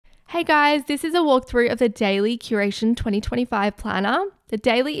Hey guys, this is a walkthrough of the Daily Curation 2025 planner. The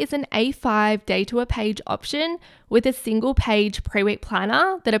Daily is an A5 day to a page option with a single page pre-week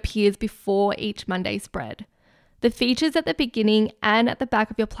planner that appears before each Monday spread. The features at the beginning and at the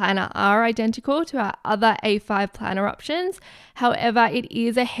back of your planner are identical to our other A5 planner options. However, it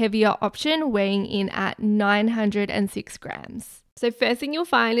is a heavier option weighing in at 906 grams. So first thing you'll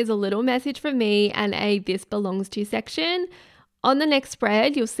find is a little message from me and a "This belongs to" section. On the next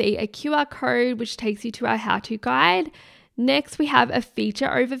spread, you'll see a QR code which takes you to our how-to guide. Next, we have a feature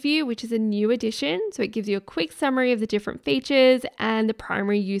overview, which is a new addition. So it gives you a quick summary of the different features and the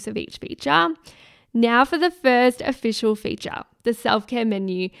primary use of each feature. Now for the first official feature, the self-care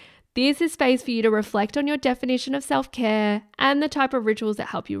menu. This is space for you to reflect on your definition of self-care and the type of rituals that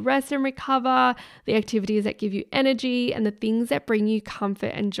help you rest and recover, the activities that give you energy, and the things that bring you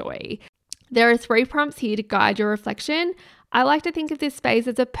comfort and joy. There are 3 prompts here to guide your reflection. I like to think of this space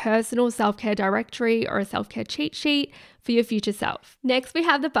as a personal self-care directory or a self-care cheat sheet for your future self. Next, we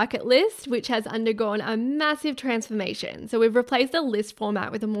have the bucket list, which has undergone a massive transformation. So we've replaced the list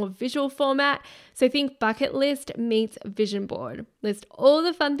format with a more visual format. So think bucket list meets vision board. List all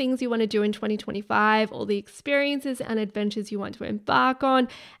the fun things you want to do in 2025, all the experiences and adventures you want to embark on,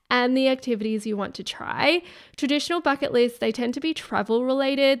 and the activities you want to try. Traditional bucket lists, they tend to be travel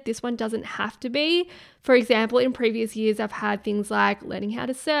related. This one doesn't have to be. For example, in previous years, I've had things like learning how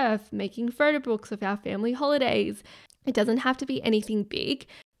to surf, making photo books of our family holidays. It doesn't have to be anything big.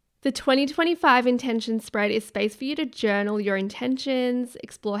 The 2025 intention spread is space for you to journal your intentions,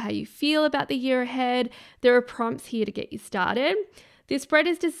 explore how you feel about the year ahead. There are prompts here to get you started. This spread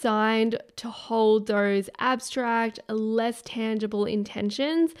is designed to hold those abstract, less tangible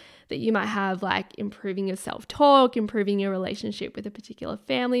intentions that you might have, like improving your self-talk, improving your relationship with a particular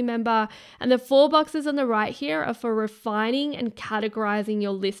family member. And the 4 boxes on the right here are for refining and categorizing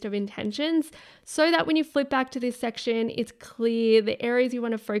your list of intentions so that when you flip back to this section, it's clear, the areas you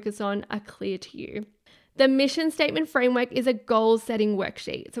want to focus on are clear to you. The mission statement framework is a goal-setting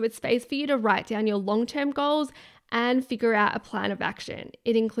worksheet. So it's space for you to write down your long-term goals and figure out a plan of action.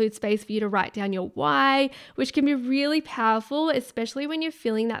 It includes space for you to write down your why, which can be really powerful, especially when you're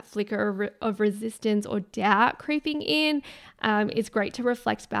feeling that flicker of resistance or doubt creeping in. It's great to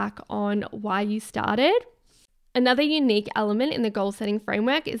reflect back on why you started. Another unique element in the goal setting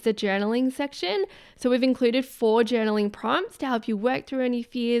framework is the journaling section. So we've included 4 journaling prompts to help you work through any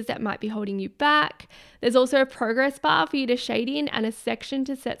fears that might be holding you back. There's also a progress bar for you to shade in and a section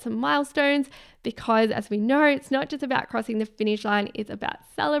to set some milestones because, as we know, it's not just about crossing the finish line, it's about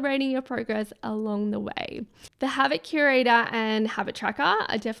celebrating your progress along the way. The Habit Curator and Habit Tracker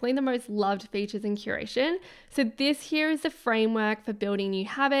are definitely the most loved features in Curation. So this here is the framework for building new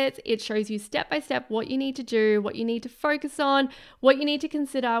habits. It shows you step by step what you need to do, what you need to focus on, what you need to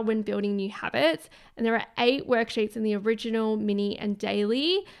consider when building new habits. And there are 8 worksheets in the original, mini, and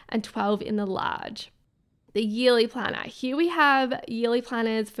daily, and 12 in the large. The yearly planner. Here we have yearly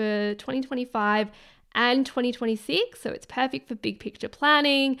planners for 2025 and 2026. So it's perfect for big picture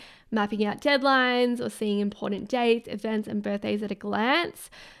planning, mapping out deadlines, or seeing important dates, events, and birthdays at a glance.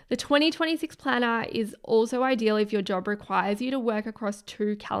 The 2026 planner is also ideal if your job requires you to work across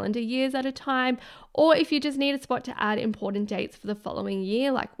 2 calendar years at a time, or if you just need a spot to add important dates for the following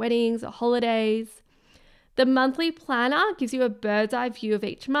year, like weddings or holidays. The monthly planner gives you a bird's eye view of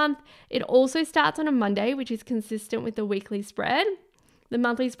each month. It also starts on a Monday, which is consistent with the weekly spread. The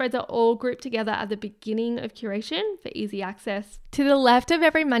monthly spreads are all grouped together at the beginning of Curation for easy access. To the left of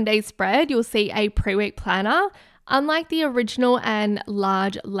every Monday spread, you'll see a pre-week planner. Unlike the original and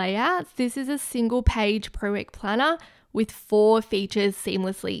large layouts, this is a single page pre-week planner with 4 features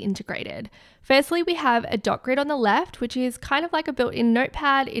seamlessly integrated. Firstly, we have a dot grid on the left, which is kind of like a built-in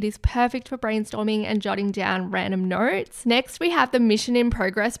notepad. It is perfect for brainstorming and jotting down random notes. Next, we have the mission in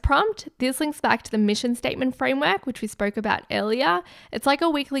progress prompt. This links back to the mission statement framework, which we spoke about earlier. It's like a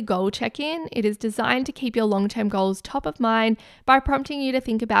weekly goal check-in. It is designed to keep your long-term goals top of mind by prompting you to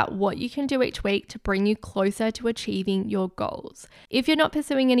think about what you can do each week to bring you closer to achieving your goals. If you're not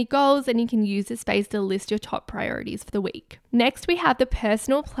pursuing any goals, then you can use this space to list your top priorities for the week. Next, we have the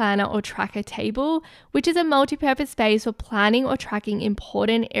personal planner or tracker table, which is a multi-purpose space for planning or tracking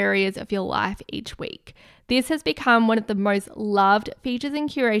important areas of your life each week. This has become one of the most loved features in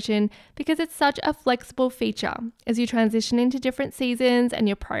Curation because it's such a flexible feature. As you transition into different seasons and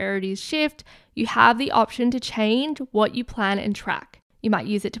your priorities shift, you have the option to change what you plan and track. You might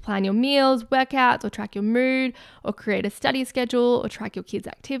use it to plan your meals, workouts, or track your mood, or create a study schedule, or track your kids'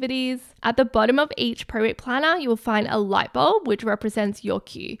 activities. At the bottom of each pre-week planner, you will find a light bulb, which represents your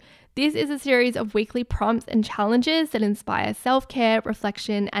cue. This is a series of weekly prompts and challenges that inspire self-care,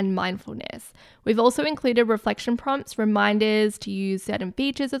 reflection, and mindfulness. We've also included reflection prompts, reminders to use certain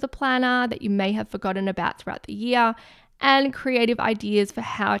features of the planner that you may have forgotten about throughout the year, and creative ideas for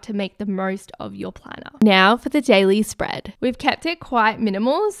how to make the most of your planner. Now for the daily spread. We've kept it quite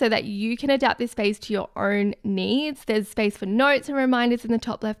minimal so that you can adapt this space to your own needs. There's space for notes and reminders in the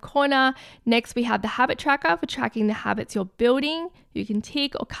top left corner. Next, we have the habit tracker for tracking the habits you're building. You can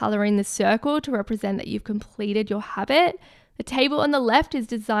tick or color in the circle to represent that you've completed your habit. The table on the left is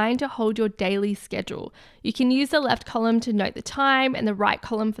designed to hold your daily schedule. You can use the left column to note the time and the right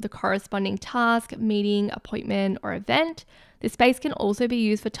column for the corresponding task, meeting, appointment, or event. This space can also be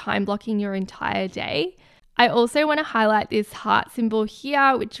used for time blocking your entire day. I also want to highlight this heart symbol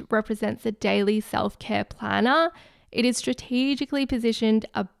here, which represents the daily self-care planner. It is strategically positioned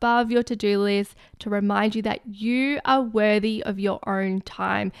above your to-do list to remind you that you are worthy of your own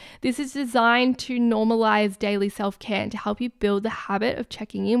time. This is designed to normalize daily self-care and to help you build the habit of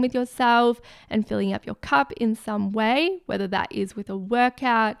checking in with yourself and filling up your cup in some way, whether that is with a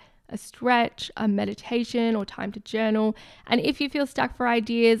workout, a stretch, a meditation, or time to journal. And if you feel stuck for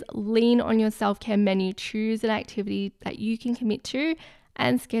ideas, lean on your self-care menu. Choose an activity that you can commit to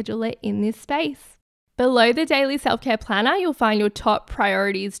and schedule it in this space. Below the daily self-care planner, you'll find your top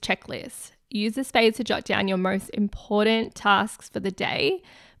priorities checklist. Use the space to jot down your most important tasks for the day.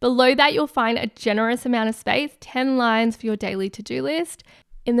 Below that, you'll find a generous amount of space, 10 lines for your daily to-do list.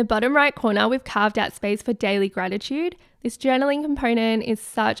 In the bottom right corner, we've carved out space for daily gratitude. This journaling component is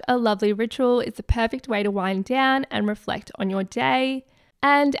such a lovely ritual. It's a perfect way to wind down and reflect on your day.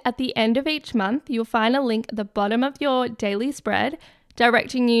 And at the end of each month, you'll find a link at the bottom of your daily spread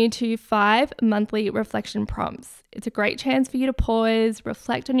directing you to 5 monthly reflection prompts. It's a great chance for you to pause,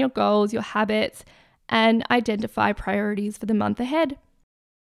 reflect on your goals, your habits, and identify priorities for the month ahead.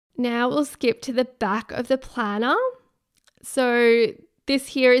 Now we'll skip to the back of the planner. So this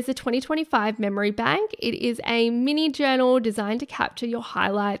here is the 2025 memory bank. It is a mini journal designed to capture your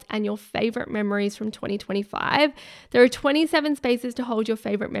highlights and your favorite memories from 2025. There are 27 spaces to hold your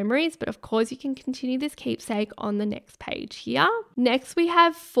favorite memories, but of course you can continue this keepsake on the next page here. Next, we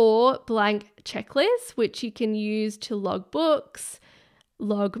have 4 blank checklists, which you can use to log books,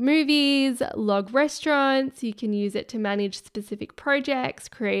 log movies, log restaurants. You can use it to manage specific projects,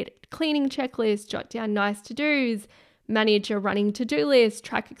 create cleaning checklists, jot down nice to-dos, manage your running to-do list,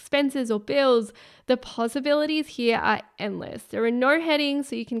 track expenses or bills. The possibilities here are endless. There are no headings,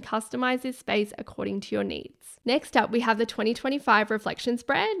 so you can customize this space according to your needs. Next up, we have the 2025 reflection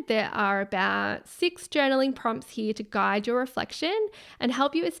spread. There are about 6 journaling prompts here to guide your reflection and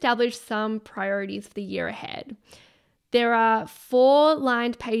help you establish some priorities for the year ahead. There are 4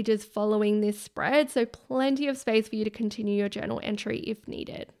 lined pages following this spread, so plenty of space for you to continue your journal entry if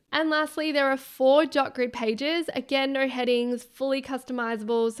needed. And lastly, there are 4 dot grid pages. Again, no headings, fully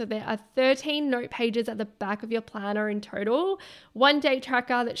customizable. So there are 13 note pages at the back of your planner in total, 1 date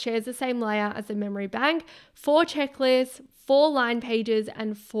tracker that shares the same layout as the memory bank, 4 checklists, 4 line pages,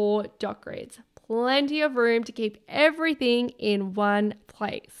 and 4 dot grids. Plenty of room to keep everything in one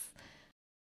place.